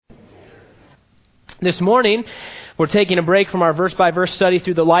This morning, we're taking a break from our verse-by-verse study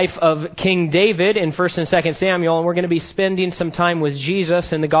through the life of King David in 1st and 2nd Samuel, and we're going to be spending some time with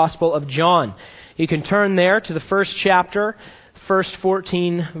Jesus in the Gospel of John. You can turn there to the first chapter, first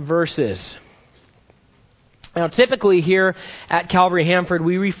 14 verses. Now, typically here at Calvary Hanford,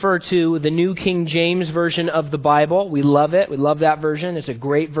 we refer to the New King James Version of the Bible. We love it. We love that version. It's a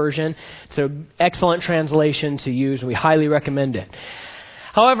great version. It's an excellent translation to use, and we highly recommend it.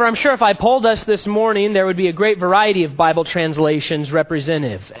 However, I'm sure if I polled us this morning, there would be a great variety of Bible translations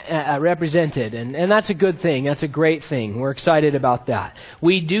represented, and that's a good thing. That's a great thing. We're excited about that.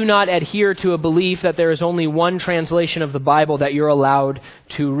 We do not adhere to a belief that there is only one translation of the Bible that you're allowed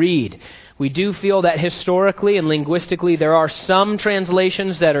to read. We do feel that historically and linguistically there are some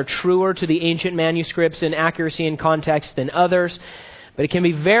translations that are truer to the ancient manuscripts in accuracy and context than others. But it can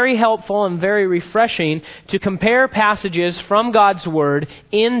be very helpful and very refreshing to compare passages from God's Word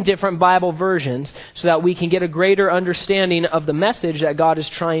in different Bible versions so that we can get a greater understanding of the message that God is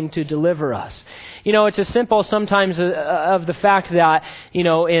trying to deliver us. You know, it's as simple sometimes of the fact that,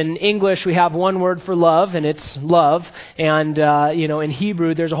 in English we have one word for love, and it's love. And, in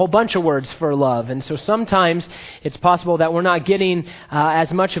Hebrew there's a whole bunch of words for love. And so sometimes it's possible that we're not getting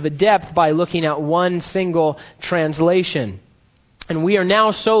as much of a depth by looking at one single translation. And we are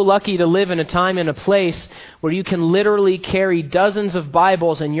now so lucky to live in a time and a place where you can literally carry dozens of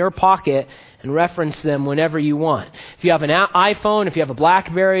Bibles in your pocket and reference them whenever you want. If you have an iPhone, if you have a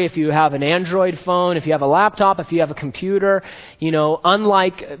BlackBerry, if you have an Android phone, if you have a laptop, if you have a computer,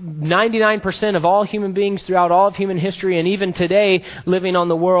 unlike 99% of all human beings throughout all of human history and even today living on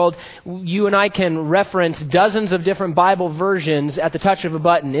the world, you and I can reference dozens of different Bible versions at the touch of a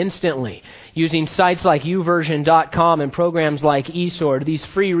button instantly using sites like YouVersion.com and programs like eSword, these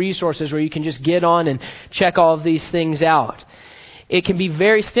free resources where you can just get on and check all of these things out. It can be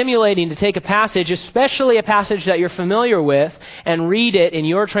very stimulating to take a passage, especially a passage that you're familiar with, and read it in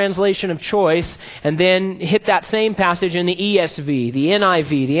your translation of choice, and then hit that same passage in the ESV, the NIV,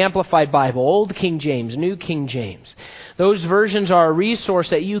 the Amplified Bible, Old King James, New King James. Those versions are a resource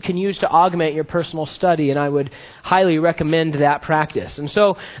that you can use to augment your personal study, and I would highly recommend that practice. And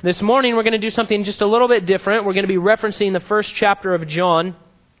so this morning we're going to do something just a little bit different. We're going to be referencing the first chapter of John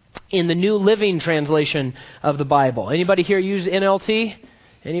in the New Living Translation of the Bible. Anybody here use NLT?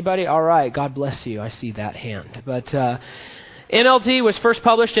 Anybody? All right. God bless you. I see that hand. But NLT was first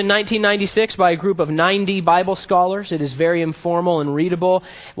published in 1996 by a group of 90 Bible scholars. It is very informal and readable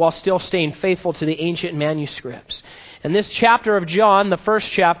while still staying faithful to the ancient manuscripts. And this chapter of John, the first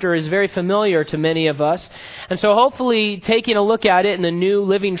chapter, is very familiar to many of us. And so hopefully taking a look at it in the New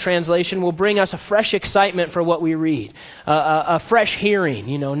Living Translation will bring us a fresh excitement for what we read. A fresh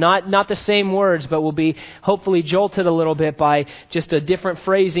hearing, not the same words, but we'll be hopefully jolted a little bit by just a different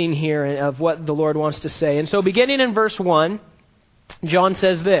phrasing here of what the Lord wants to say. And so beginning in verse 1, John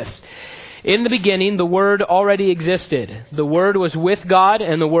says this: "In the beginning, the Word already existed. The Word was with God,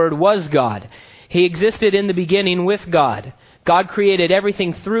 and the Word was God. He existed in the beginning with God. God created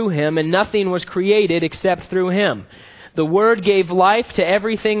everything through Him, and nothing was created except through Him. The Word gave life to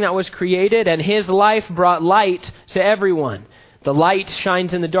everything that was created, and His life brought light to everyone. The light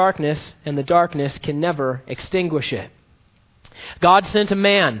shines in the darkness, and the darkness can never extinguish it. God sent a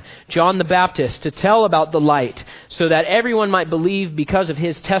man, John the Baptist, to tell about the light, so that everyone might believe because of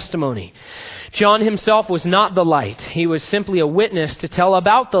his testimony. John himself was not the light. He was simply a witness to tell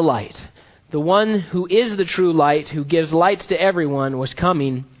about the light. The one who is the true light, who gives light to everyone, was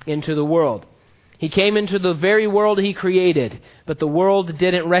coming into the world. He came into the very world He created, but the world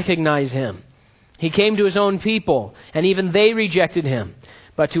didn't recognize Him. He came to His own people, and even they rejected Him.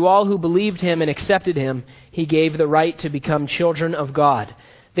 But to all who believed Him and accepted Him, He gave the right to become children of God.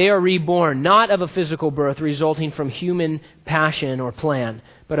 They are reborn, not of a physical birth resulting from human passion or plan,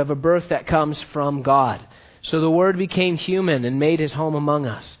 but of a birth that comes from God. So the Word became human and made His home among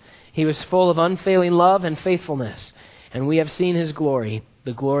us. He was full of unfailing love and faithfulness, and we have seen His glory,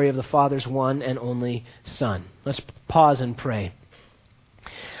 the glory of the Father's one and only Son." Let's pause and pray.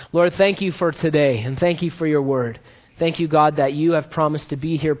 Lord, thank You for today, and thank You for Your Word. Thank You, God, that You have promised to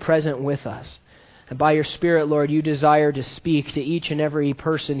be here present with us. And by Your Spirit, Lord, You desire to speak to each and every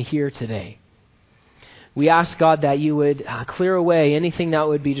person here today. We ask, God, that You would clear away anything that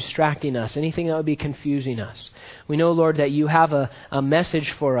would be distracting us, anything that would be confusing us. We know, Lord, that You have a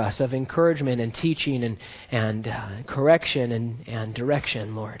message for us of encouragement and teaching and correction and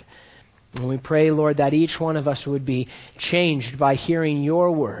direction, Lord. And we pray, Lord, that each one of us would be changed by hearing Your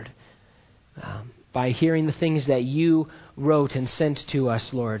Word, by hearing the things that You wrote and sent to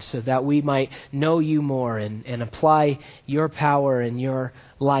us, Lord, so that we might know You more and apply Your power and Your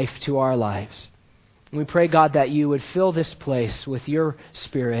life to our lives. And we pray, God, that you would fill this place with your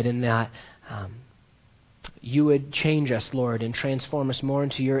Spirit and that you would change us, Lord, and transform us more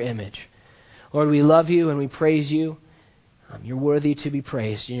into your image. Lord, we love you and we praise you. You're worthy to be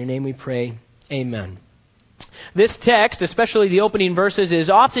praised. In your name we pray, amen. This text, especially the opening verses, is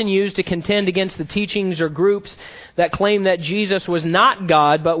often used to contend against the teachings or groups that claim that Jesus was not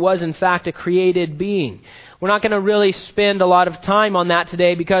God, but was in fact a created being. We're not going to really spend a lot of time on that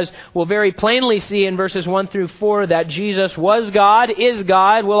today because we'll very plainly see in verses 1 through 4 that Jesus was God, is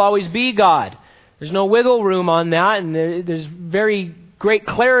God, will always be God. There's no wiggle room on that, and there's very great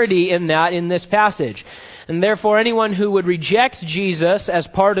clarity in that in this passage. And therefore, anyone who would reject Jesus as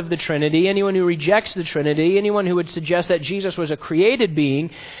part of the Trinity, anyone who rejects the Trinity, anyone who would suggest that Jesus was a created being,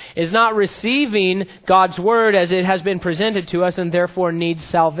 is not receiving God's Word as it has been presented to us and therefore needs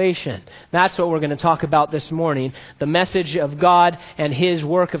salvation. That's what we're going to talk about this morning, the message of God and His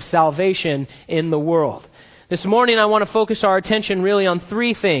work of salvation in the world. This morning, I want to focus our attention really on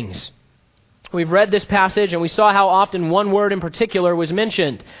three things. We've read this passage and we saw how often one word in particular was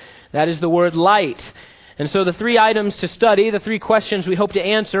mentioned. That is the word light. And so the three items to study, the three questions we hope to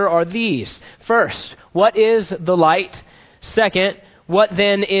answer are these. First, what is the light? Second, what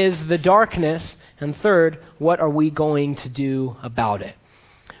then is the darkness? And third, what are we going to do about it?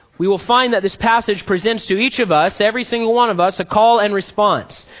 We will find that this passage presents to each of us, every single one of us, a call and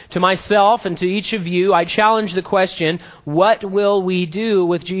response. To myself and to each of you, I challenge the question, what will we do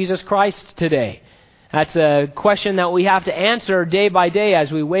with Jesus Christ today? That's a question that we have to answer day by day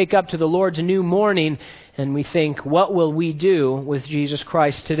as we wake up to the Lord's new morning and we think, what will we do with Jesus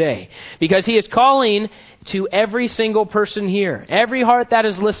Christ today? Because He is calling to every single person here, every heart that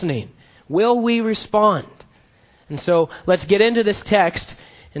is listening. Will we respond? And so let's get into this text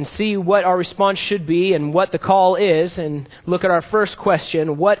and see what our response should be and what the call is, and look at our first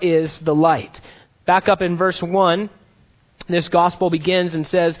question, what is the light? Back up in verse 1. This gospel begins and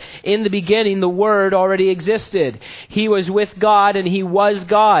says, in the beginning the Word already existed. He was with God and He was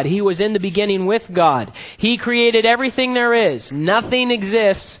God. He was in the beginning with God. He created everything there is. Nothing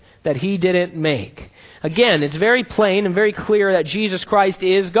exists that He didn't make. Again, it's very plain and very clear that Jesus Christ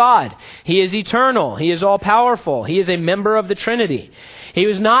is God. He is eternal. He is all-powerful. He is a member of the Trinity. He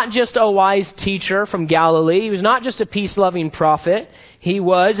was not just a wise teacher from Galilee. He was not just a peace-loving prophet. He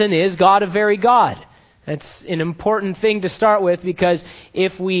was and is God of very God. That's an important thing to start with because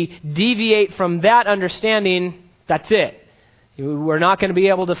if we deviate from that understanding, that's it. We're not going to be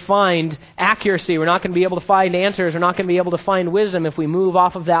able to find accuracy. We're not going to be able to find answers. We're not going to be able to find wisdom if we move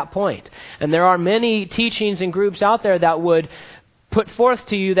off of that point. And there are many teachings and groups out there that would put forth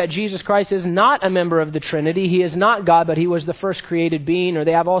to you that Jesus Christ is not a member of the Trinity. He is not God, but He was the first created being, or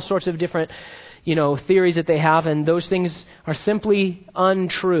they have all sorts of different, theories that they have, and those things are simply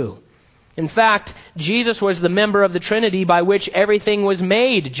untrue. In fact, Jesus was the member of the Trinity by which everything was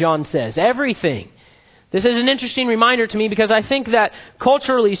made, John says. Everything. This is an interesting reminder to me because I think that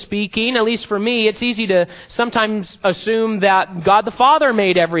culturally speaking, at least for me, it's easy to sometimes assume that God the Father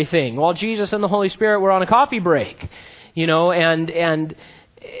made everything while Jesus and the Holy Spirit were on a coffee break. And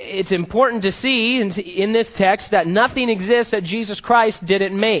it's important to see in this text that nothing exists that Jesus Christ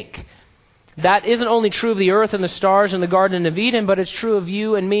didn't make. That isn't only true of the earth and the stars and the Garden of Eden, but it's true of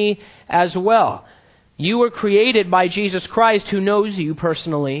you and me as well. You were created by Jesus Christ, who knows you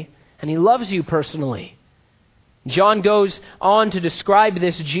personally, and He loves you personally. John goes on to describe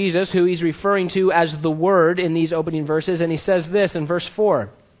this Jesus, who he's referring to as the Word in these opening verses, and he says this in verse 4.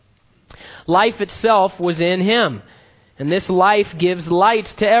 Life itself was in Him, and this life gives light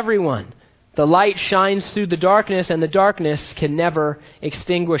to everyone. The light shines through the darkness, and the darkness can never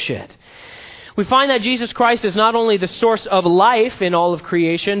extinguish it. We find that Jesus Christ is not only the source of life in all of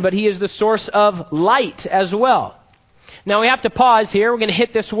creation, but He is the source of light as well. Now we have to pause here. We're going to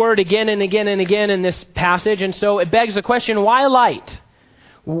hit this word again and again and again in this passage, and so it begs the question, why light?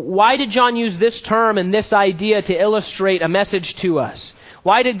 Why did John use this term and this idea to illustrate a message to us?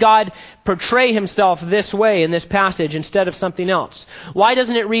 Why did God portray Himself this way in this passage instead of something else? Why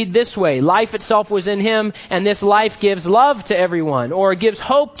doesn't it read this way? Life itself was in Him, and this life gives love to everyone, or gives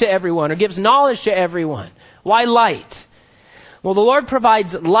hope to everyone, or gives knowledge to everyone. Why light? Well, the Lord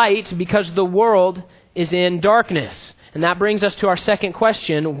provides light because the world is in darkness. And that brings us to our second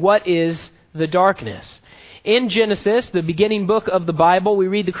question, what is the darkness? In Genesis, the beginning book of the Bible, we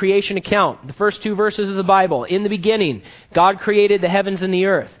read the creation account, the first two verses of the Bible. In the beginning, God created the heavens and the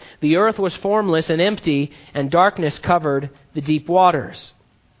earth. The earth was formless and empty, and darkness covered the deep waters.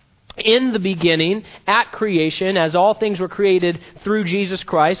 In the beginning, at creation, as all things were created through Jesus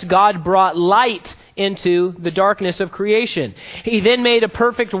Christ, God brought light into the darkness of creation. He then made a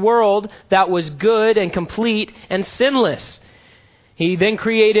perfect world that was good and complete and sinless. He then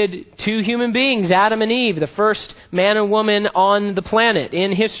created two human beings, Adam and Eve, the first man and woman on the planet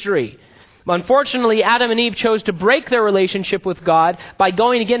in history. Unfortunately, Adam and Eve chose to break their relationship with God by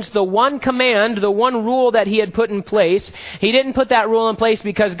going against the one command, the one rule that He had put in place. He didn't put that rule in place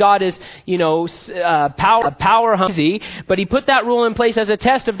because God is, power hungry, but He put that rule in place as a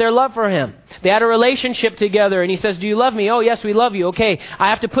test of their love for Him. They had a relationship together, and He says, "Do you love me?" "Oh, yes, we love you." "Okay, I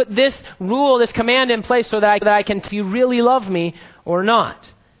have to put this rule, this command in place so that I can, if you really love me or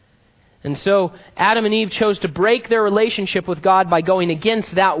not." And so Adam and Eve chose to break their relationship with God by going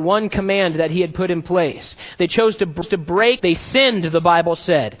against that one command that He had put in place. They chose to break, they sinned, the Bible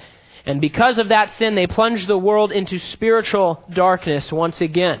said. And because of that sin, they plunged the world into spiritual darkness once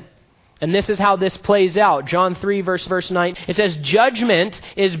again. And this is how this plays out. John 3, verse 9, it says, "Judgment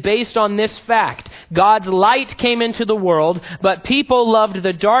is based on this fact. God's light came into the world, but people loved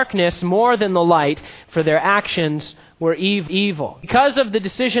the darkness more than the light, for their actions were evil." Because of the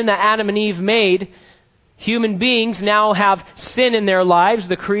decision that Adam and Eve made, human beings now have sin in their lives.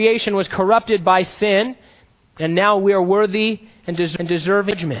 The creation was corrupted by sin, and now we are worthy and deserve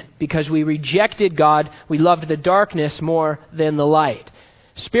judgment. Because we rejected God, we loved the darkness more than the light.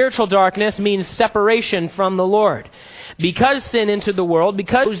 Spiritual darkness means separation from the Lord. Because sin entered the world,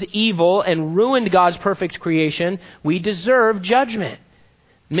 because it was evil and ruined God's perfect creation, we deserve judgment.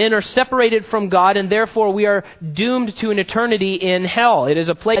 Men are separated from God, and therefore we are doomed to an eternity in hell. It is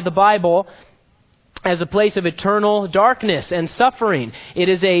a place of the Bible as a place of eternal darkness and suffering. It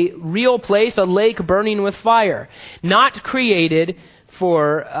is a real place, a lake burning with fire. Not created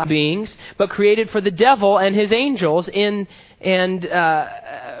for beings, but created for the devil and his angels so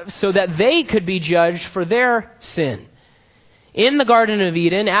that they could be judged for their sin. In the Garden of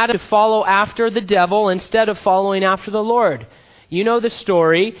Eden, Adam had to follow after the devil instead of following after the Lord. You know the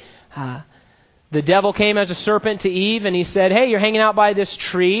story. The devil came as a serpent to Eve and he said, "Hey, you're hanging out by this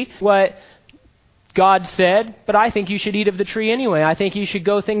tree." What God said, "But I think you should eat of the tree anyway. I think you should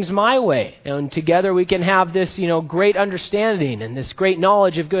go things my way. And together we can have this, great understanding and this great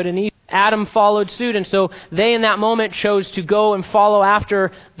knowledge of good and evil." Adam followed suit, and so they in that moment chose to go and follow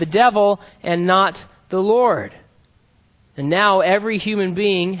after the devil and not the Lord. And now every human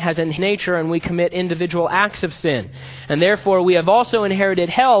being has a nature, and we commit individual acts of sin. And therefore we have also inherited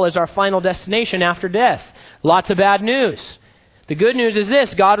hell as our final destination after death. Lots of bad news. The good news is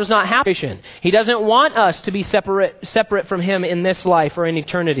this: God was not happy. He doesn't want us to be separate from Him in this life or in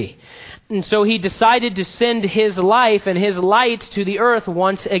eternity. And so He decided to send His life and His light to the earth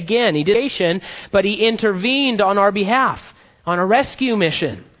once again. He did, but He intervened on our behalf on a rescue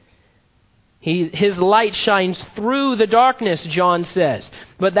mission. His light shines through the darkness, John says.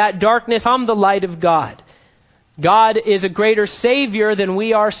 But that darkness, I'm the light of God. God is a greater Savior than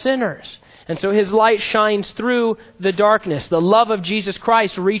we are sinners. And so His light shines through the darkness. The love of Jesus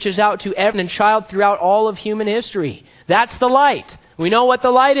Christ reaches out to every child throughout all of human history. That's the light. We know what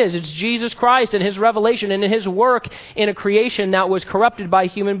the light is. It's Jesus Christ and His revelation and His work in a creation that was corrupted by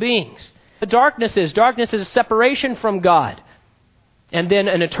human beings. The darkness is a separation from God. And then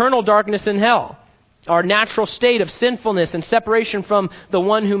an eternal darkness in hell. Our natural state of sinfulness and separation from the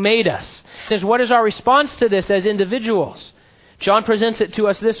one who made us. What is our response to this as individuals? John presents it to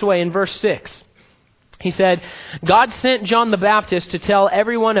us this way in verse 6. He said, "God sent John the Baptist to tell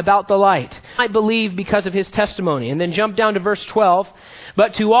everyone about the light. I believe because of his testimony." And then jump down to verse 12.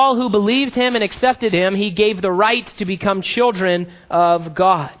 "But to all who believed him and accepted him, he gave the right to become children of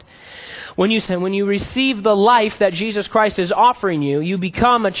God." When you receive the life that Jesus Christ is offering you, you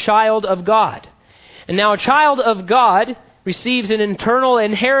become a child of God. And now a child of God receives an eternal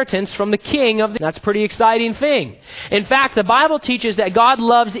inheritance from the King of the... That's a pretty exciting thing. In fact, the Bible teaches that God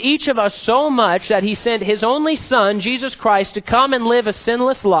loves each of us so much that He sent His only Son, Jesus Christ, to come and live a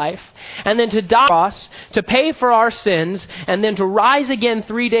sinless life, and then to die on the cross, to pay for our sins, and then to rise again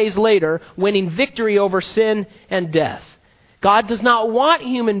 3 days later, winning victory over sin and death. God does not want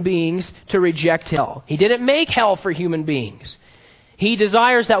human beings to reject hell. He didn't make hell for human beings. He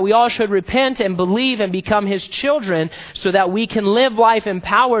desires that we all should repent and believe and become His children so that we can live life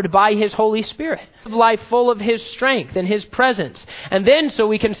empowered by His Holy Spirit. Live life full of His strength and His presence. And then so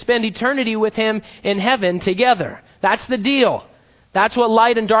we can spend eternity with Him in heaven together. That's the deal. That's what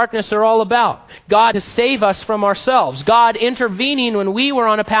light and darkness are all about. God to save us from ourselves. God intervening when we were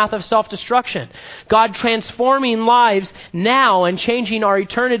on a path of self-destruction. God transforming lives now and changing our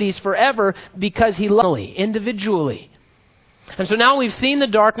eternities forever because He loves us individually. And so now we've seen the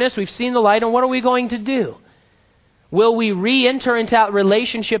darkness, we've seen the light, and what are we going to do? Will we re-enter into that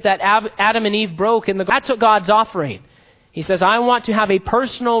relationship that Adam and Eve broke? That's what God's offering. He says, I want to have a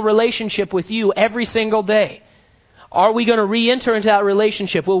personal relationship with you every single day. Are we going to re-enter into that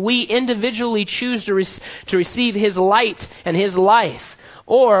relationship? Will we individually choose to receive His light and His life?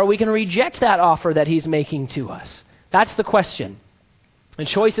 Or are we going to reject that offer that He's making to us? That's the question. The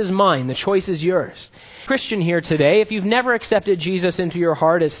choice is mine. The choice is yours. Christian here today, if you've never accepted Jesus into your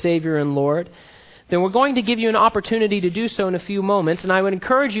heart as Savior and Lord, then we're going to give you an opportunity to do so in a few moments. And I would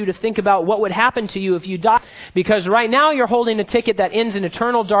encourage you to think about what would happen to you if you die. Because right now you're holding a ticket that ends in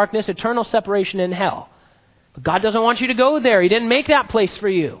eternal darkness, eternal separation in hell. But God doesn't want you to go there. He didn't make that place for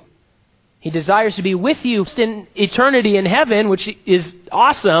you. He desires to be with you in eternity in heaven, which is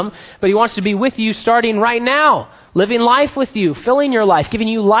awesome, but He wants to be with you starting right now, living life with you, filling your life, giving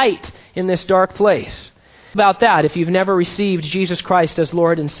you light in this dark place. About that, if you've never received Jesus Christ as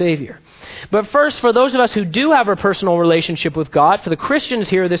Lord and Savior. But first, for those of us who do have a personal relationship with God, for the Christians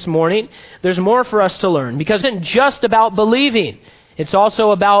here this morning, there's more for us to learn. Because it isn't just about believing, it's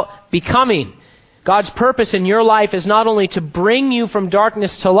also about becoming. God's purpose in your life is not only to bring you from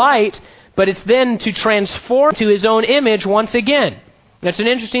darkness to light, but it's then to transform to His own image once again. That's an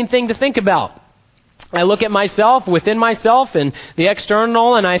interesting thing to think about. I look at myself, within myself, and the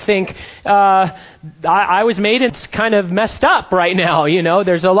external, and I think, I was made, it's kind of messed up right now,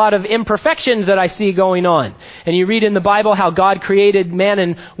 There's a lot of imperfections that I see going on. And you read in the Bible how God created man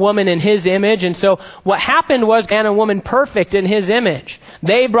and woman in His image, and so what happened was man and woman perfect in His image.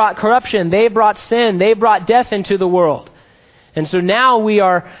 They brought corruption, they brought sin, they brought death into the world. And so now we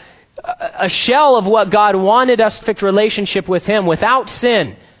are a shell of what God wanted us to perfect relationship with Him, without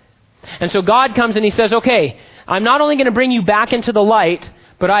sin. And so God comes and He says, okay, I'm not only going to bring you back into the light,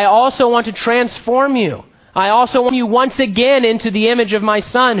 but I also want to transform you. I also want you once again into the image of my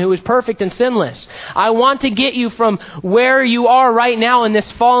Son who is perfect and sinless. I want to get you from where you are right now in this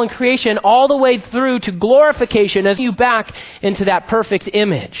fallen creation all the way through to glorification as you back into that perfect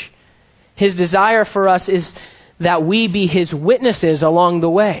image. His desire for us is that we be His witnesses along the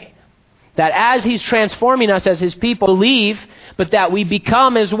way. That as He's transforming us as His people, believe, but that we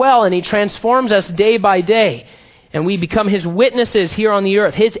become as well, and He transforms us day by day. And we become His witnesses here on the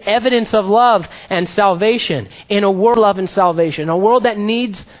earth, His evidence of love and salvation in a world of love and salvation, a world that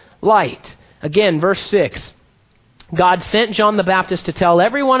needs light. Again, verse 6. God sent John the Baptist to tell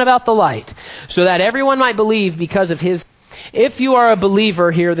everyone about the light, so that everyone might believe because of His. If you are a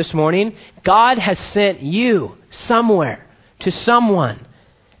believer here this morning, God has sent you somewhere to someone.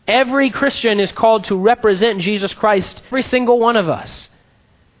 Every Christian is called to represent Jesus Christ, every single one of us.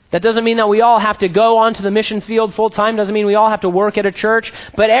 That doesn't mean that we all have to go onto the mission field full time, doesn't mean we all have to work at a church,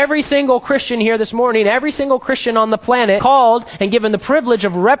 but every single Christian here this morning, every single Christian on the planet, called and given the privilege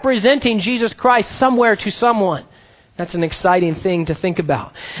of representing Jesus Christ somewhere to someone. That's an exciting thing to think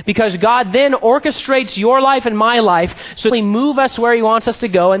about. Because God then orchestrates your life and my life so He move us where He wants us to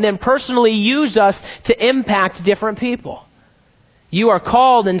go and then personally use us to impact different people. You are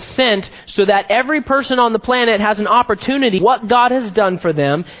called and sent so that every person on the planet has an opportunity, what God has done for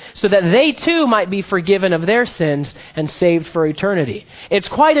them, so that they too might be forgiven of their sins and saved for eternity. It's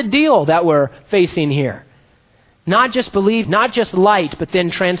quite a deal that we're facing here. Not just belief, not just light, but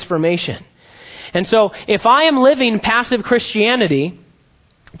then transformation. And so if I am living passive Christianity,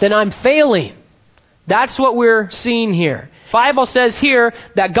 then I'm failing. That's what we're seeing here. The Bible says here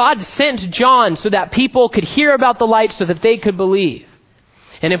that God sent John so that people could hear about the light so that they could believe.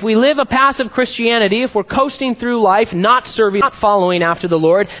 And if we live a passive Christianity, if we're coasting through life, not serving, not following after the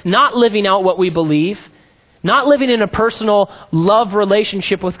Lord, not living out what we believe, not living in a personal love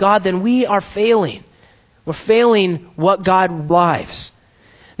relationship with God, then we are failing. We're failing what God lives.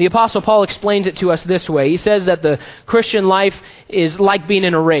 The Apostle Paul explains it to us this way. He says that the Christian life is like being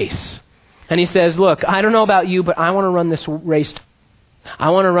in a race. And he says, look, I don't know about you, but I want to run this race.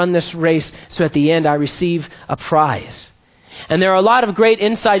 I want to run this race so at the end I receive a prize. And there are a lot of great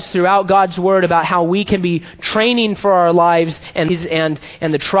insights throughout God's Word about how we can be training for our lives and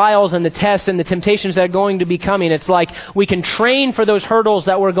the trials and the tests and the temptations that are going to be coming. It's like we can train for those hurdles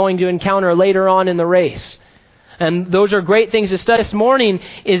that we're going to encounter later on in the race. And those are great things to study. This morning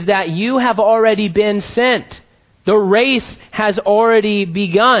is that you have already been sent. The race has already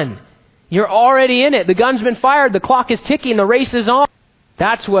begun. You're already in it. The gun's been fired. The clock is ticking. The race is on.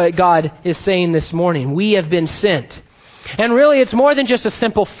 That's what God is saying this morning. We have been sent. And really, it's more than just a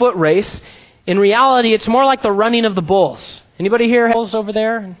simple foot race. In reality, it's more like the running of the bulls. Anybody here have bulls over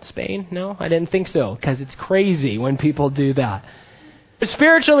there in Spain? No? I didn't think so, because it's crazy when people do that. But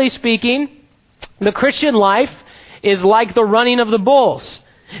spiritually speaking, the Christian life is like the running of the bulls,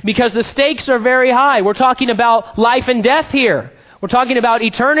 because the stakes are very high. We're talking about life and death here. We're talking about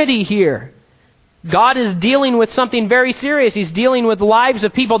eternity here. God is dealing with something very serious. He's dealing with lives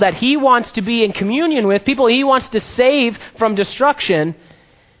of people that He wants to be in communion with, people He wants to save from destruction.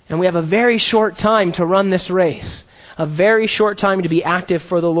 And we have a very short time to run this race, a very short time to be active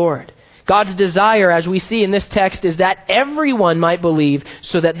for the Lord. God's desire, as we see in this text, is that everyone might believe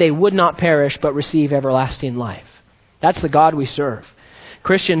so that they would not perish but receive everlasting life. That's the God we serve.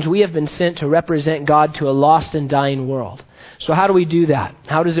 Christians, we have been sent to represent God to a lost and dying world. So how do we do that?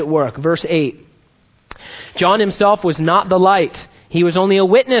 How does it work? Verse 8. John himself was not the light. He was only a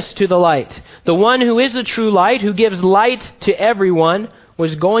witness to the light. The one who is the true light, who gives light to everyone,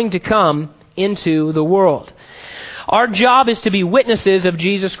 was going to come into the world. Our job is to be witnesses of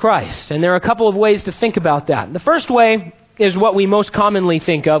Jesus Christ. And there are a couple of ways to think about that. The first way is what we most commonly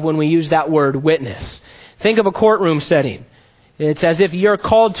think of when we use that word witness. Think of a courtroom setting. It's as if you're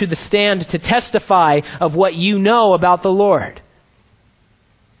called to the stand to testify of what you know about the Lord.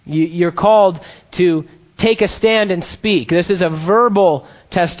 You're called to take a stand and speak. This is a verbal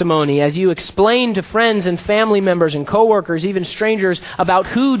testimony as you explain to friends and family members and coworkers, even strangers, about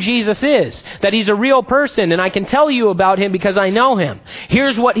who Jesus is. That He's a real person and I can tell you about Him because I know Him.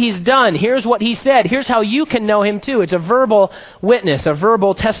 Here's what He's done. Here's what He said. Here's how you can know Him too. It's a verbal witness, a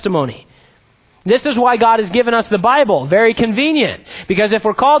verbal testimony. This is why God has given us the Bible. Very convenient. Because if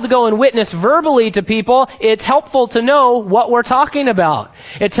we're called to go and witness verbally to people, it's helpful to know what we're talking about.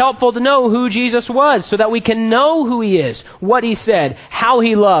 It's helpful to know who Jesus was so that we can know who He is, what He said, how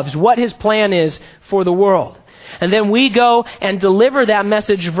He loves, what His plan is for the world. And then we go and deliver that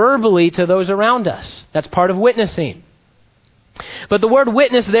message verbally to those around us. That's part of witnessing. But the word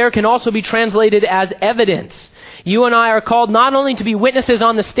witness there can also be translated as evidence. You and I are called not only to be witnesses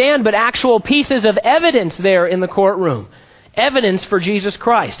on the stand, but actual pieces of evidence there in the courtroom. Evidence for Jesus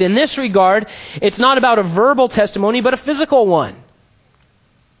Christ. In this regard, it's not about a verbal testimony, but a physical one.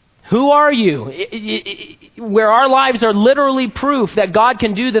 Who are you? Where our lives are literally proof that God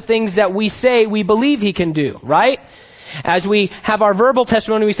can do the things that we say we believe He can do, right? As we have our verbal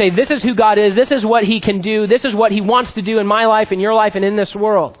testimony, we say, this is who God is, this is what He can do, this is what He wants to do in my life, in your life, and in this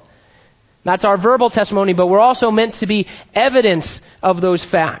world. That's our verbal testimony, but we're also meant to be evidence of those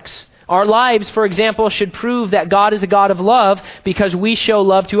facts. Our lives, for example, should prove that God is a God of love because we show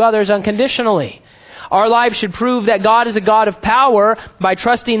love to others unconditionally. Our lives should prove that God is a God of power by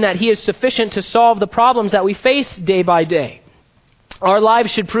trusting that He is sufficient to solve the problems that we face day by day. Our lives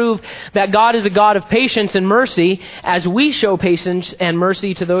should prove that God is a God of patience and mercy as we show patience and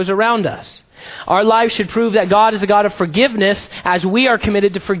mercy to those around us. Our lives should prove that God is a God of forgiveness as we are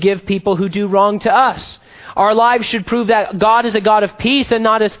committed to forgive people who do wrong to us. Our lives should prove that God is a God of peace and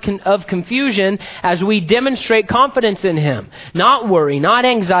not of confusion as we demonstrate confidence in Him. Not worry, not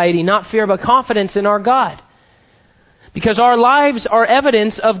anxiety, not fear, but confidence in our God. Because our lives are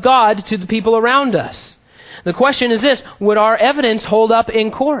evidence of God to the people around us. The question is this: would our evidence hold up in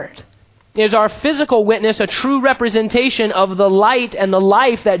court? Is our physical witness a true representation of the light and the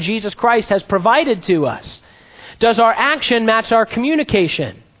life that Jesus Christ has provided to us? Does our action match our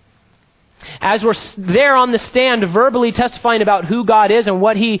communication? As we're there on the stand verbally testifying about who God is and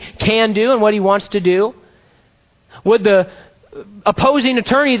what He can do and what He wants to do, would the opposing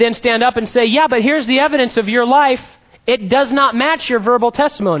attorney then stand up and say, yeah, but here's the evidence of your life. It does not match your verbal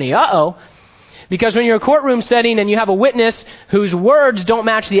testimony. Uh-oh. Because when you're in a courtroom setting and you have a witness whose words don't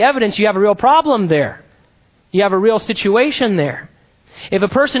match the evidence, you have a real problem there. You have a real situation there. If a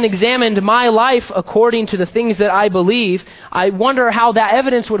person examined my life according to the things that I believe, I wonder how that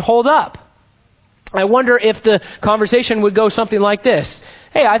evidence would hold up. I wonder if the conversation would go something like this.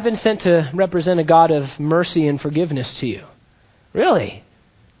 Hey, I've been sent to represent a God of mercy and forgiveness to you. Really?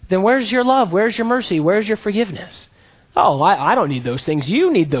 Then where's your love? Where's your mercy? Where's your forgiveness? Oh, I don't need those things.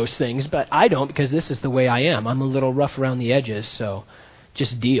 You need those things, but I don't because this is the way I am. I'm a little rough around the edges, so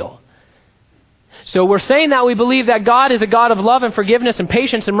just deal. So we're saying that we believe that God is a God of love and forgiveness and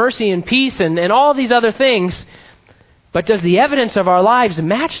patience and mercy and peace and all these other things. But does the evidence of our lives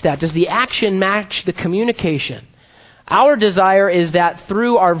match that? Does the action match the communication? Our desire is that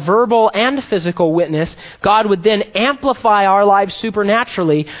through our verbal and physical witness, God would then amplify our lives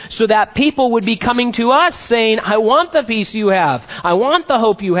supernaturally so that people would be coming to us saying, I want the peace you have. I want the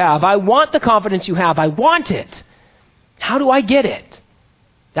hope you have. I want the confidence you have. I want it. How do I get it?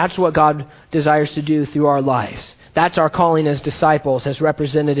 That's what God desires to do through our lives. That's our calling as disciples, as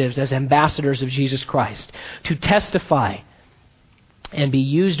representatives, as ambassadors of Jesus Christ, to testify and be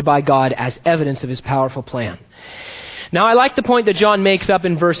used by God as evidence of His powerful plan. Now, I like the point that John makes up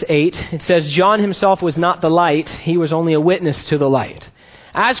in verse 8. It says, John himself was not the light. He was only a witness to the light.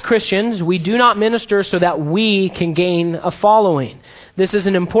 As Christians, we do not minister so that we can gain a following. This is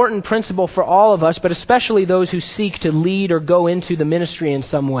an important principle for all of us, but especially those who seek to lead or go into the ministry in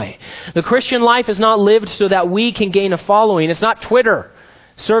some way. The Christian life is not lived so that we can gain a following. It's not Twitter.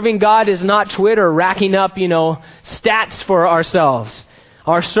 Serving God is not Twitter, racking up, stats for ourselves.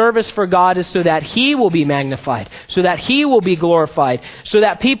 Our service for God is so that He will be magnified, so that He will be glorified, so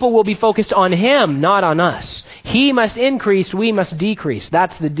that people will be focused on Him, not on us. He must increase, we must decrease.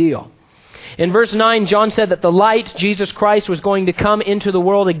 That's the deal. In verse 9, John said that the light, Jesus Christ, was going to come into the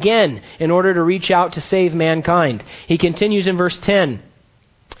world again in order to reach out to save mankind. He continues in verse 10.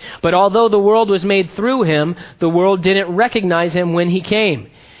 But although the world was made through Him, the world didn't recognize Him when He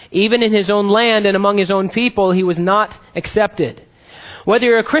came. Even in His own land and among His own people, He was not accepted. Whether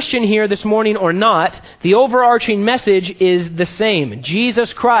you're a Christian here this morning or not, the overarching message is the same.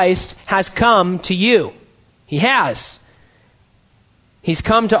 Jesus Christ has come to you. He has. He's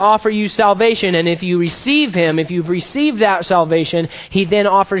come to offer you salvation, and if you receive Him, if you've received that salvation, He then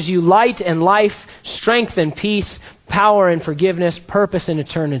offers you light and life, strength and peace, power and forgiveness, purpose and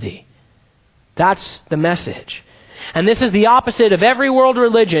eternity. That's the message. And this is the opposite of every world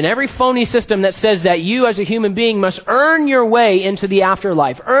religion, every phony system that says that you as a human being must earn your way into the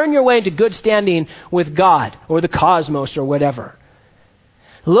afterlife, earn your way into good standing with God or the cosmos or whatever.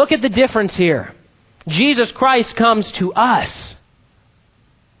 Look at the difference here. Jesus Christ comes to us.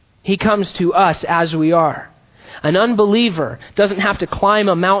 He comes to us as we are. An unbeliever doesn't have to climb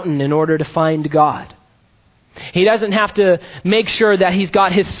a mountain in order to find God. He doesn't have to make sure that he's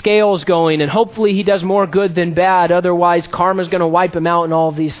got his scales going and hopefully he does more good than bad. Otherwise, karma's going to wipe him out and all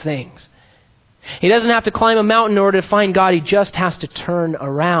of these things. He doesn't have to climb a mountain in order to find God. He just has to turn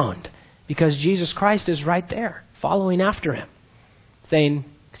around because Jesus Christ is right there following after him, saying,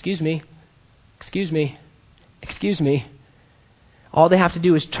 excuse me. All they have to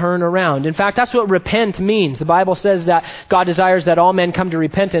do is turn around. In fact, that's what repent means. The Bible says that God desires that all men come to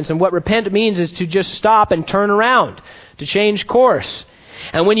repentance. And what repent means is to just stop and turn around, to change course.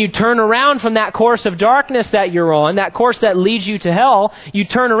 And when you turn around from that course of darkness that you're on, that course that leads you to hell, you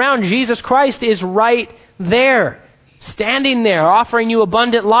turn around. Jesus Christ is right there, standing there, offering you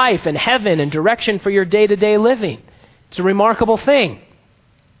abundant life and heaven and direction for your day-to-day living. It's a remarkable thing.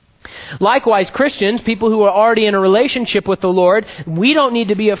 Likewise, Christians, people who are already in a relationship with the Lord, we don't need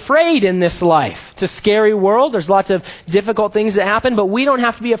to be afraid in this life. It's a scary world. There's lots of difficult things that happen, but we don't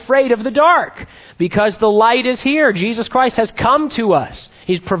have to be afraid of the dark because the light is here. Jesus Christ has come to us.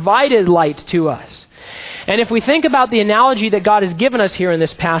 He's provided light to us. And if we think about the analogy that God has given us here in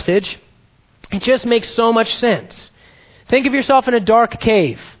this passage, it just makes so much sense. Think of yourself in a dark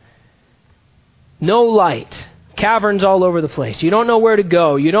cave. No light. Caverns all over the place. You don't know where to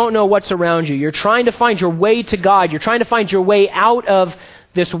go. You don't know what's around you. You're trying to find your way to God. You're trying to find your way out of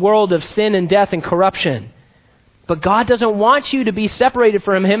this world of sin and death and corruption. But God doesn't want you to be separated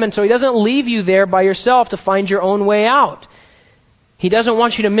from Him, and so He doesn't leave you there by yourself to find your own way out. He doesn't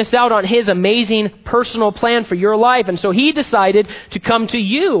want you to miss out on His amazing personal plan for your life, and so He decided to come to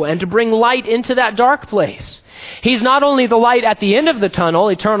you and to bring light into that dark place. He's not only the light at the end of the tunnel,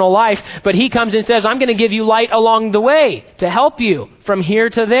 eternal life, but He comes and says, I'm going to give you light along the way to help you from here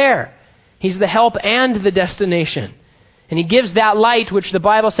to there. He's the help and the destination. And He gives that light, which the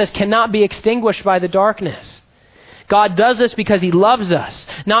Bible says cannot be extinguished by the darkness. God does this because He loves us,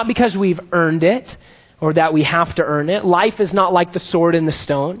 not because we've earned it or that we have to earn it. Life is not like the sword and the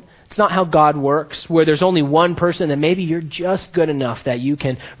stone. It's not how God works, where there's only one person and maybe you're just good enough that you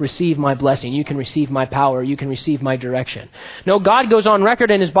can receive my blessing, you can receive my power, you can receive my direction. No, God goes on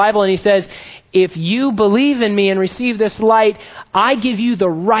record in His Bible and He says, if you believe in me and receive this light, I give you the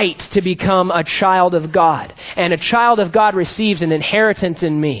right to become a child of God. And a child of God receives an inheritance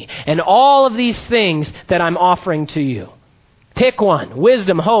in me and all of these things that I'm offering to you. Pick one: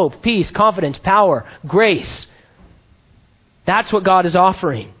 wisdom, hope, peace, confidence, power, grace. That's what God is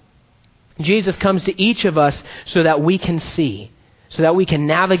offering. Jesus comes to each of us so that we can see, so that we can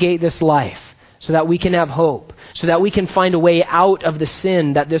navigate this life, so that we can have hope, so that we can find a way out of the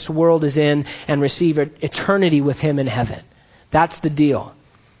sin that this world is in and receive eternity with Him in heaven. That's the deal.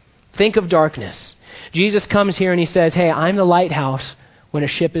 Think of darkness. Jesus comes here and He says, hey, I'm the lighthouse when a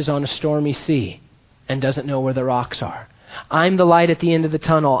ship is on a stormy sea and doesn't know where the rocks are. I'm the light at the end of the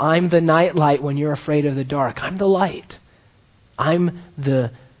tunnel. I'm the night light when you're afraid of the dark. I'm the light. I'm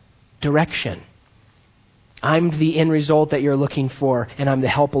the direction. I'm the end result that you're looking for, and I'm the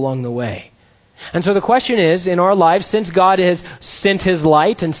help along the way. And so the question is, in our lives, since God has sent His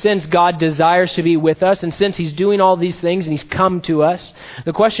light, and since God desires to be with us, and since He's doing all these things and He's come to us,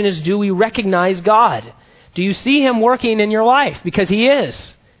 the question is, do we recognize God? Do you see Him working in your life? Because He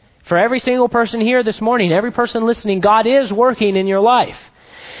is. For every single person here this morning, every person listening, God is working in your life.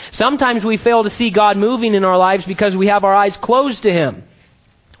 Sometimes we fail to see God moving in our lives because we have our eyes closed to Him.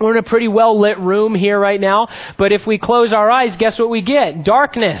 We're in a pretty well-lit room here right now, but if we close our eyes, guess what we get?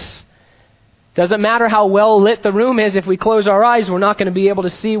 Darkness. Doesn't matter how well lit the room is, if we close our eyes, we're not going to be able to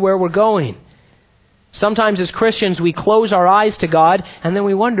see where we're going. Sometimes as Christians, we close our eyes to God, and then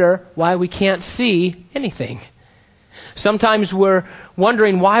we wonder why we can't see anything. Sometimes we're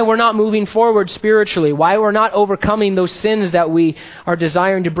wondering why we're not moving forward spiritually, why we're not overcoming those sins that we are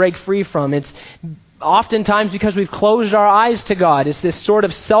desiring to break free from. It's oftentimes because we've closed our eyes to God. It's this sort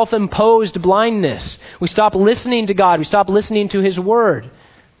of self-imposed blindness. We stop listening to God. We stop listening to His Word.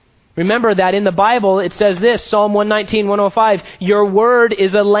 Remember that in the Bible it says this, Psalm 119, 105, "Your word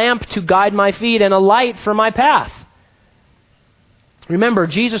is a lamp to guide my feet and a light for my path." Remember,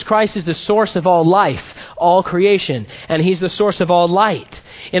 Jesus Christ is the source of all life, all creation, and He's the source of all light.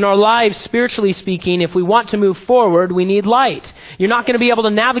 In our lives, spiritually speaking, if we want to move forward, we need light. You're not going to be able to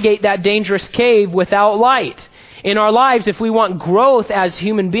navigate that dangerous cave without light. In our lives, if we want growth as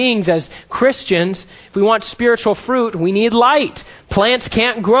human beings, as Christians, if we want spiritual fruit, we need light. Plants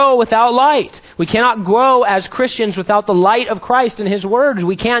can't grow without light. We cannot grow as Christians without the light of Christ and His words.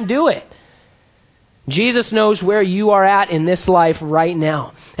 We can't do it. Jesus knows where you are at in this life right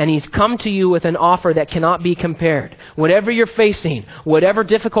now. And He's come to you with an offer that cannot be compared. Whatever you're facing, whatever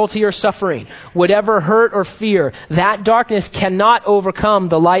difficulty you're suffering, whatever hurt or fear, that darkness cannot overcome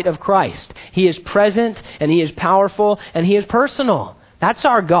the light of Christ. He is present and He is powerful and He is personal. That's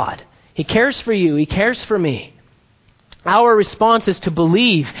our God. He cares for you. He cares for me. Our response is to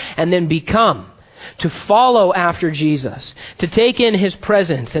believe and then become, to follow after Jesus, to take in His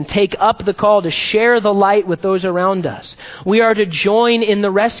presence and take up the call to share the light with those around us. We are to join in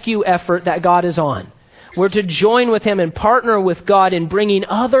the rescue effort that God is on. We're to join with Him and partner with God in bringing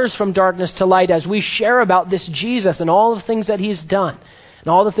others from darkness to light as we share about this Jesus and all the things that He's done and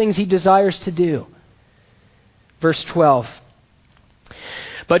all the things He desires to do. Verse 12.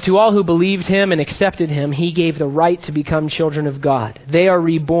 But to all who believed Him and accepted Him, He gave the right to become children of God. They are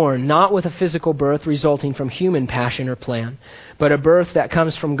reborn, not with a physical birth resulting from human passion or plan, but a birth that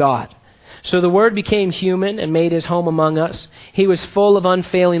comes from God. So the Word became human and made His home among us. He was full of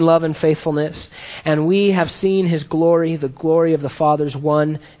unfailing love and faithfulness, and we have seen His glory, the glory of the Father's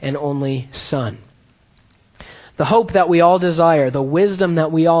one and only Son. The hope that we all desire, the wisdom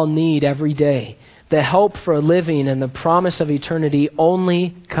that we all need every day, the help for living and the promise of eternity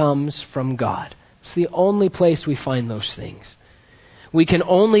only comes from God. It's the only place we find those things. We can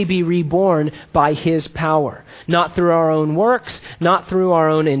only be reborn by His power, not through our own works, not through our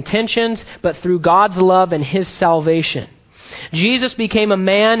own intentions, but through God's love and His salvation. Jesus became a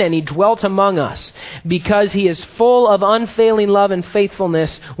man and He dwelt among us. Because He is full of unfailing love and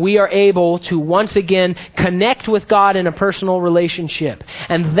faithfulness, we are able to once again connect with God in a personal relationship.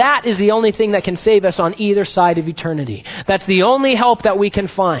 And that is the only thing that can save us on either side of eternity. That's the only help that we can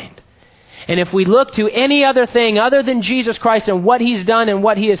find. And if we look to any other thing other than Jesus Christ and what He's done and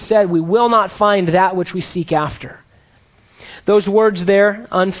what He has said, we will not find that which we seek after. Those words there,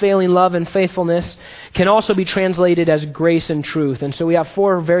 unfailing love and faithfulness, can also be translated as grace and truth. And so we have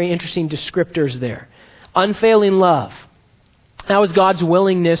four very interesting descriptors there. Unfailing love. That was God's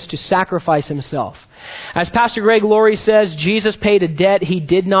willingness to sacrifice Himself. As Pastor Greg Laurie says, Jesus paid a debt He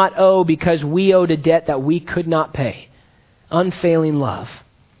did not owe because we owed a debt that we could not pay. Unfailing love.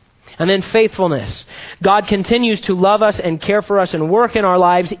 And then faithfulness. God continues to love us and care for us and work in our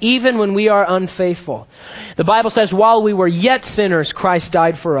lives even when we are unfaithful. The Bible says, while we were yet sinners, Christ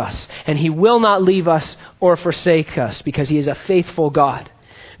died for us. And He will not leave us or forsake us because He is a faithful God.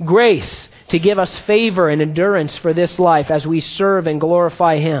 Grace, to give us favor and endurance for this life as we serve and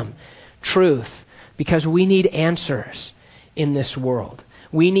glorify Him. Truth, because we need answers in this world.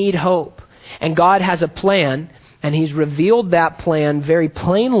 We need hope. And God has a plan. And He's revealed that plan very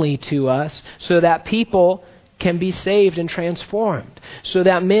plainly to us so that people can be saved and transformed. So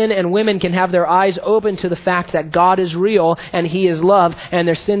that men and women can have their eyes open to the fact that God is real and He is love and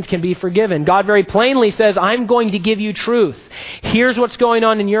their sins can be forgiven. God very plainly says, I'm going to give you truth. Here's what's going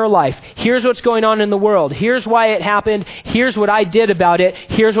on in your life. Here's what's going on in the world. Here's why it happened. Here's what I did about it.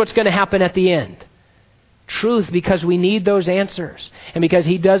 Here's what's going to happen at the end. Truth, because we need those answers. And because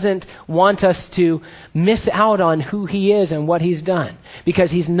He doesn't want us to miss out on who He is and what He's done.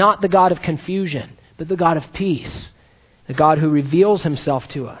 Because He's not the God of confusion, but the God of peace. The God who reveals Himself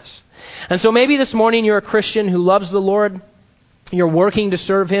to us. And so maybe this morning you're a Christian who loves the Lord. You're working to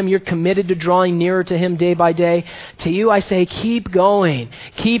serve Him. You're committed to drawing nearer to Him day by day. To you, I say, keep going.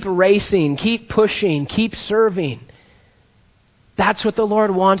 Keep racing. Keep pushing. Keep serving. That's what the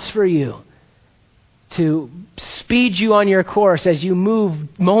Lord wants for you. To speed you on your course as you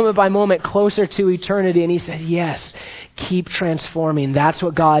move moment by moment closer to eternity. And He says, yes, keep transforming. That's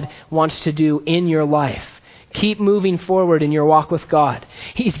what God wants to do in your life. Keep moving forward in your walk with God.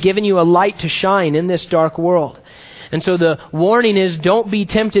 He's given you a light to shine in this dark world. And so the warning is, don't be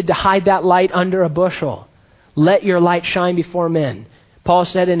tempted to hide that light under a bushel. Let your light shine before men. Paul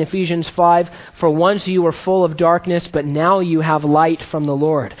said in Ephesians 5, for once you were full of darkness, but now you have light from the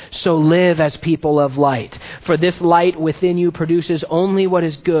Lord. So live as people of light. For this light within you produces only what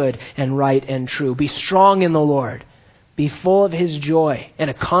is good and right and true. Be strong in the Lord. Be full of His joy and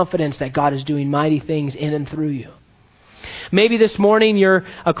a confidence that God is doing mighty things in and through you. Maybe this morning you're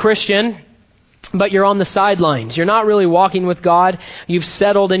a Christian, but you're on the sidelines. You're not really walking with God. You've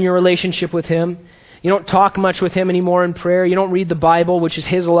settled in your relationship with Him. You don't talk much with Him anymore in prayer. You don't read the Bible, which is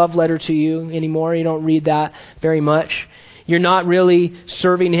His love letter to you anymore. You don't read that very much. You're not really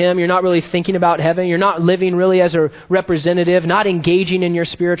serving Him. You're not really thinking about heaven. You're not living really as a representative, not engaging in your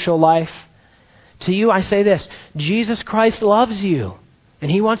spiritual life. To you, I say this, Jesus Christ loves you, and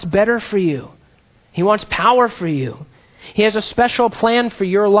He wants better for you. He wants power for you. He has a special plan for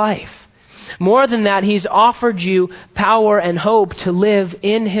your life. More than that, He's offered you power and hope to live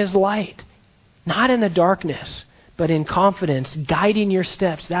in His light. Not in the darkness, but in confidence, guiding your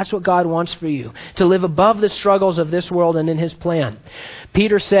steps. That's what God wants for you. To live above the struggles of this world and in His plan.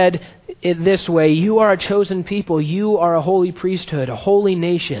 Peter said it this way, you are a chosen people. You are a holy priesthood, a holy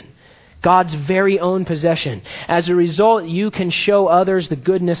nation. God's very own possession. As a result, you can show others the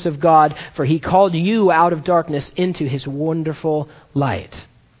goodness of God, for He called you out of darkness into His wonderful light.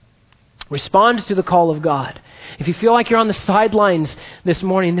 Respond to the call of God. If you feel like you're on the sidelines this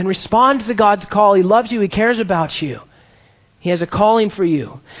morning, then respond to God's call. He loves you. He cares about you. He has a calling for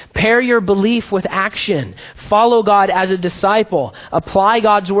you. Pair your belief with action. Follow God as a disciple. Apply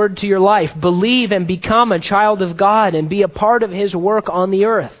God's word to your life. Believe and become a child of God and be a part of His work on the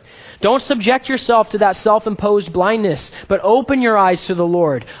earth. Don't subject yourself to that self-imposed blindness, but open your eyes to the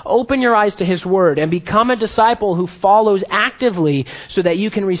Lord. Open your eyes to His Word and become a disciple who follows actively so that you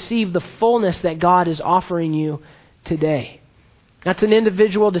can receive the fullness that God is offering you today. That's an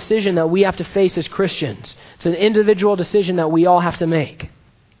individual decision that we have to face as Christians. It's an individual decision that we all have to make.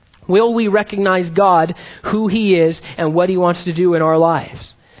 Will we recognize God, who He is, and what He wants to do in our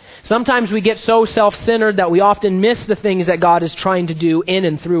lives? Sometimes we get so self-centered that we often miss the things that God is trying to do in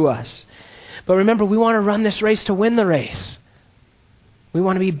and through us. But remember, we want to run this race to win the race. We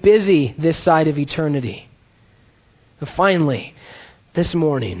want to be busy this side of eternity. And finally, this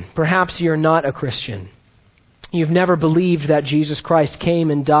morning, perhaps you're not a Christian. You've never believed that Jesus Christ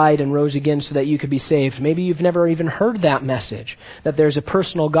came and died and rose again so that you could be saved. Maybe you've never even heard that message, that there's a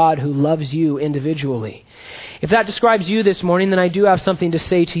personal God who loves you individually. If that describes you this morning, then I do have something to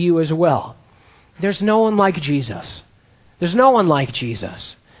say to you as well. There's no one like Jesus. There's no one like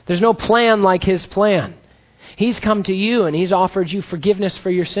Jesus. There's no plan like His plan. He's come to you and He's offered you forgiveness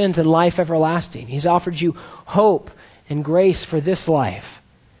for your sins and life everlasting. He's offered you hope and grace for this life.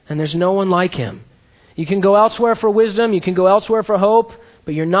 And there's no one like Him. You can go elsewhere for wisdom, you can go elsewhere for hope,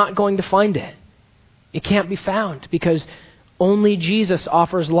 but you're not going to find it. It can't be found because only Jesus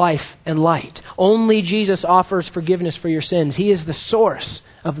offers life and light. Only Jesus offers forgiveness for your sins. He is the source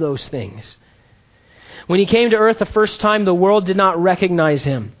of those things. When He came to earth the first time, the world did not recognize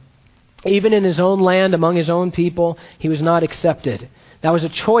Him. Even in His own land, among His own people, He was not accepted. That was a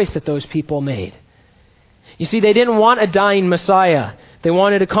choice that those people made. You see, they didn't want a dying Messiah. They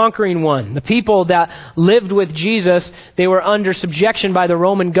wanted a conquering one. The people that lived with Jesus, they were under subjection by the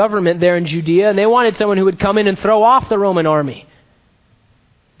Roman government there in Judea, and they wanted someone who would come in and throw off the Roman army.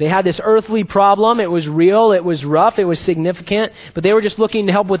 They had this earthly problem. It was real. It was rough. It was significant. But they were just looking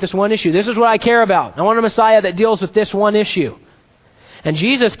to help with this one issue. This is what I care about. I want a Messiah that deals with this one issue. And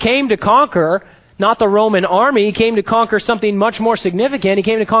Jesus came to conquer not the Roman army. He came to conquer something much more significant. He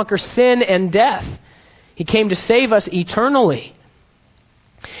came to conquer sin and death. He came to save us eternally.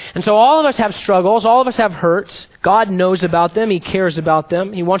 And so all of us have struggles. All of us have hurts. God knows about them. He cares about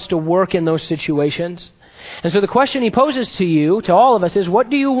them. He wants to work in those situations. And so the question He poses to you, to all of us, is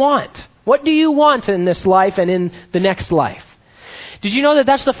what do you want? What do you want in this life and in the next life? Did you know that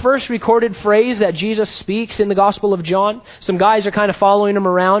that's the first recorded phrase that Jesus speaks in the Gospel of John? Some guys are kind of following Him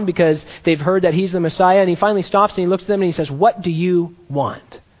around because they've heard that He's the Messiah, and He finally stops and He looks at them and He says, what do you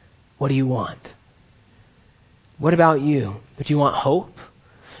want? What do you want? What about you? Do you want hope?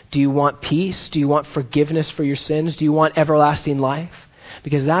 Do you want peace? Do you want forgiveness for your sins? Do you want everlasting life?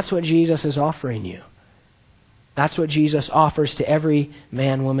 Because that's what Jesus is offering you. That's what Jesus offers to every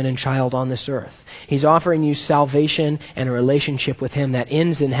man, woman, and child on this earth. He's offering you salvation and a relationship with Him that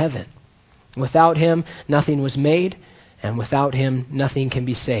ends in heaven. Without Him, nothing was made, and without Him, nothing can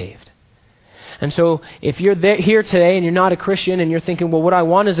be saved. And so if you're here today and you're not a Christian and you're thinking, well, what I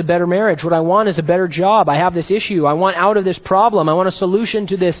want is a better marriage. What I want is a better job. I have this issue. I want out of this problem. I want a solution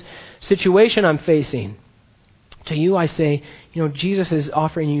to this situation I'm facing. To you, I say, Jesus is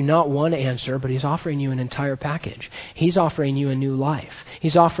offering you not one answer, but He's offering you an entire package. He's offering you a new life.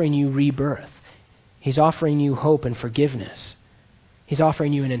 He's offering you rebirth. He's offering you hope and forgiveness. He's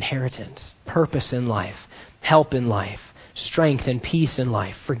offering you an inheritance, purpose in life, help in life, strength and peace in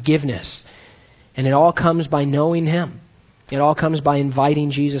life, forgiveness. And it all comes by knowing Him. It all comes by inviting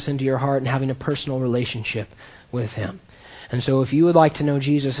Jesus into your heart and having a personal relationship with Him. And so if you would like to know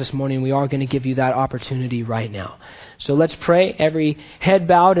Jesus this morning, we are going to give you that opportunity right now. So let's pray, every head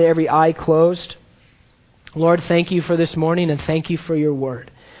bowed and every eye closed. Lord, thank you for this morning and thank you for your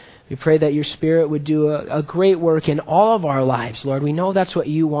word. We pray that your Spirit would do a great work in all of our lives, Lord. We know that's what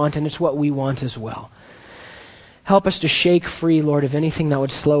you want and it's what we want as well. Help us to shake free, Lord, of anything that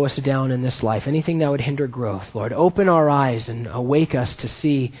would slow us down in this life, anything that would hinder growth. Lord, open our eyes and awake us to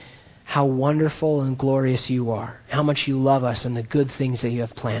see how wonderful and glorious you are, how much you love us and the good things that you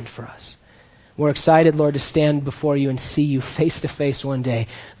have planned for us. We're excited, Lord, to stand before you and see you face to face one day,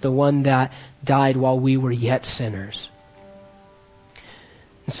 the one that died while we were yet sinners.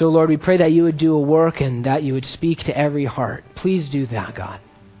 And so, Lord, we pray that you would do a work and that you would speak to every heart. Please do that, God.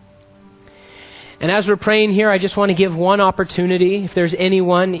 And as we're praying here, I just want to give one opportunity. If there's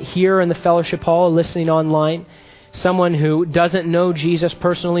anyone here in the fellowship hall listening online, someone who doesn't know Jesus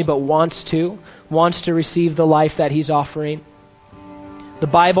personally but wants to receive the life that He's offering. The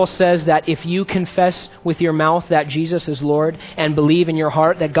Bible says that if you confess with your mouth that Jesus is Lord and believe in your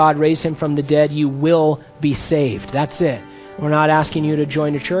heart that God raised Him from the dead, you will be saved. That's it. We're not asking you to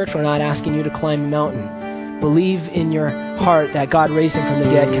join a church. We're not asking you to climb a mountain. Believe in your heart that God raised Him from the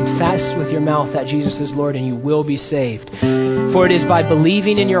dead. Confess with your mouth that Jesus is Lord and you will be saved. For it is by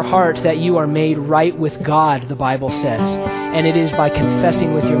believing in your heart that you are made right with God, the Bible says. And it is by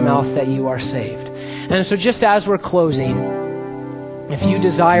confessing with your mouth that you are saved. And so just as we're closing, if you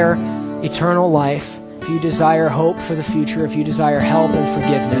desire eternal life, if you desire hope for the future, if you desire help and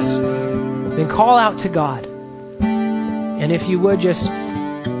forgiveness, then call out to God. And if you would just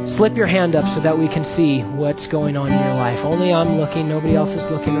slip your hand up so that we can see what's going on in your life. Only I'm looking, nobody else is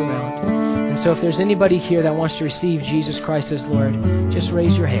looking around. And so if there's anybody here that wants to receive Jesus Christ as Lord, just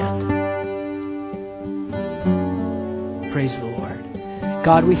raise your hand. Praise the Lord.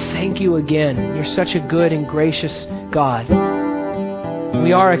 God, we thank you again. You're such a good and gracious God.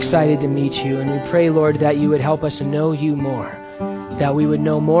 We are excited to meet you, and we pray, Lord, that you would help us to know you more, that we would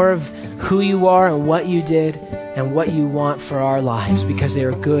know more of who you are and what you did and what you want for our lives, because they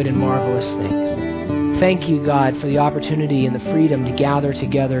are good and marvelous things. Thank you, God, for the opportunity and the freedom to gather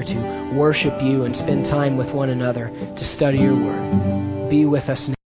together to worship you and spend time with one another to study your word. Be with us now.